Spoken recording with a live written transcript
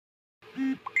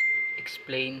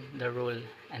Explain the role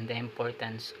and the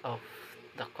importance of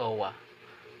the COA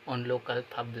on local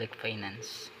public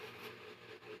finance.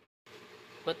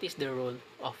 What is the role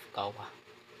of COA?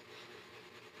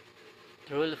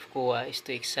 The role of COA is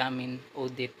to examine,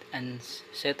 audit, and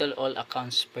settle all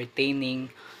accounts pertaining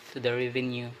to the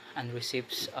revenue and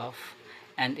receipts of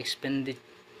and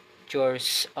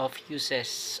expenditures of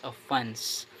uses of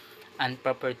funds and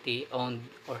property owned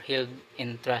or held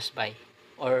in trust by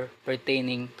or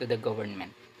pertaining to the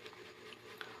government.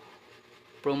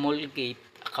 Promulgate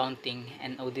accounting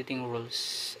and auditing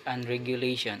rules and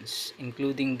regulations,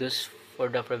 including those for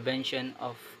the prevention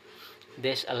of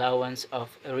disallowance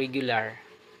of irregular,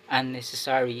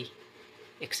 unnecessary,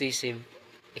 excessive,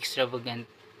 extravagant,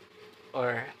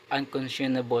 or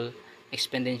unconscionable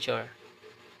expenditure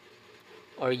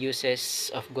or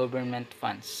uses of government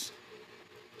funds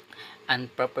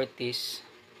and properties.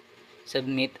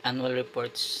 Submit annual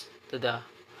reports to the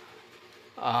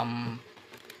um,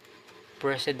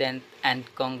 President and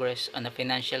Congress on the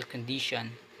financial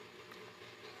condition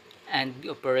and the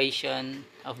operation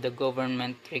of the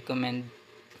government. Recommend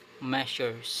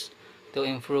measures to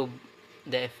improve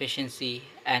the efficiency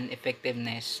and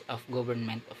effectiveness of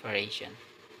government operation.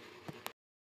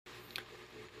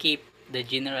 Keep the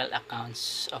general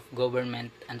accounts of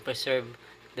government and preserve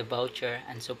the voucher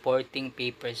and supporting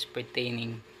papers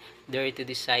pertaining there to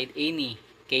decide any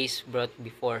case brought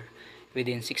before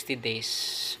within 60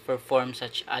 days. Perform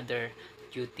such other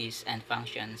duties and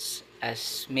functions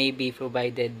as may be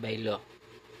provided by law.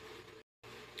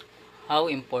 How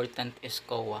important is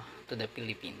COA to the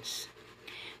Philippines?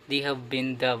 They have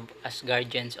been dubbed as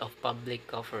guardians of public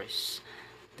coffers,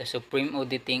 the supreme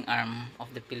auditing arm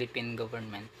of the Philippine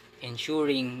government,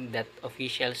 ensuring that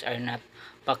officials are not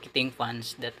pocketing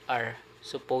funds that are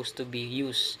supposed to be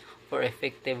used for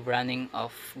effective running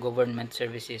of government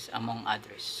services, among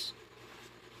others.